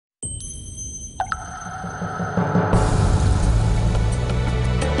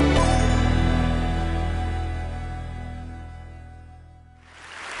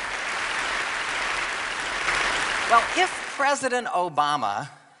President Obama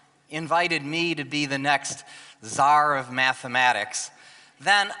invited me to be the next czar of mathematics,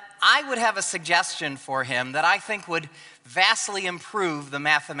 then I would have a suggestion for him that I think would vastly improve the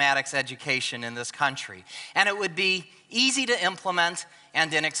mathematics education in this country. And it would be easy to implement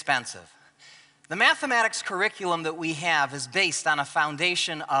and inexpensive. The mathematics curriculum that we have is based on a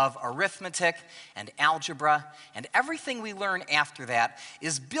foundation of arithmetic and algebra, and everything we learn after that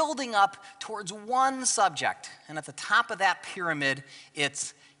is building up towards one subject. And at the top of that pyramid,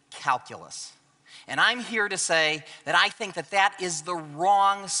 it's calculus. And I'm here to say that I think that that is the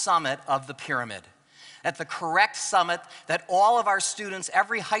wrong summit of the pyramid. That the correct summit that all of our students,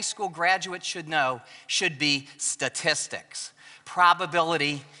 every high school graduate should know, should be statistics.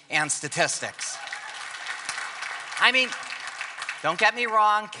 Probability and statistics. I mean, don't get me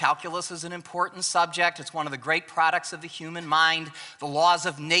wrong, calculus is an important subject. It's one of the great products of the human mind. The laws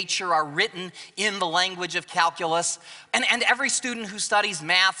of nature are written in the language of calculus. And every student who studies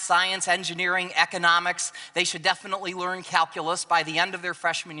math, science, engineering, economics, they should definitely learn calculus by the end of their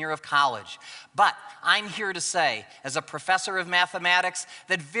freshman year of college. But I'm here to say, as a professor of mathematics,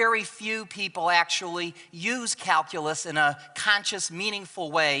 that very few people actually use calculus in a conscious,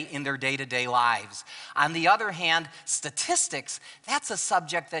 meaningful way in their day-to-day lives. On the other hand, statistics, that's a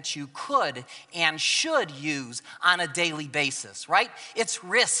subject that you could and should use on a daily basis, right? It's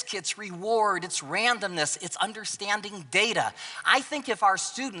risk, it's reward, it's randomness, it's understanding data. I think if our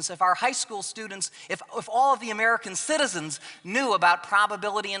students, if our high school students, if all of the American citizens knew about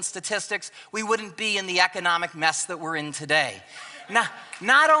probability and statistics, we wouldn't be in the economic mess that we're in today.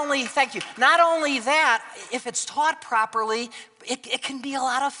 Not only that, if it's taught properly, it can be a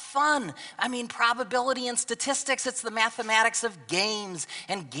lot of fun. I mean, probability and statistics, it's the mathematics of games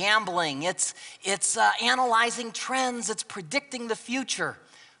and gambling. It's analyzing trends. It's predicting the future.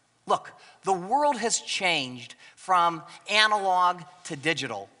 Look, the world has changed from analog to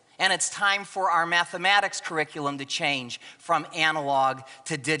digital. And it's time for our mathematics curriculum to change from analog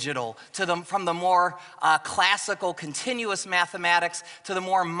to digital, from the more classical continuous mathematics to the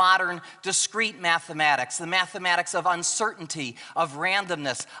more modern discrete mathematics, the mathematics of uncertainty, of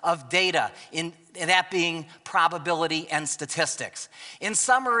randomness, of data, that being probability and statistics. In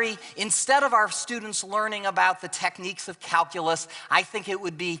summary, instead of our students learning about the techniques of calculus, I think it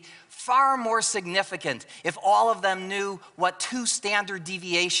would be far more significant if all of them knew what 2 standard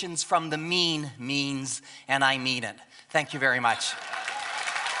deviations from the mean means, and I mean it. Thank you very much.